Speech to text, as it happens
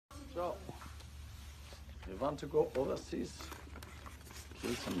want to go overseas,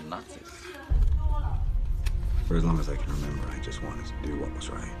 kill some Nazis. For as long as I can remember, I just wanted to do what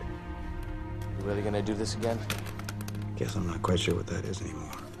was right. You really gonna do this again? Guess I'm not quite sure what that is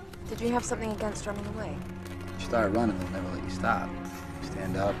anymore. Did you have something against running away? You start running, they'll never let you stop.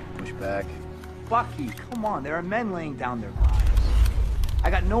 Stand up, push back. Bucky, come on, there are men laying down their lives. I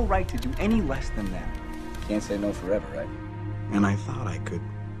got no right to do any less than them. Can't say no forever, right? And I thought I could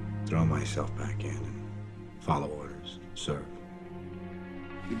throw myself back in and follow orders, serve.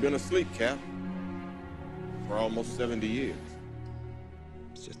 You've been asleep, Cap, for almost 70 years.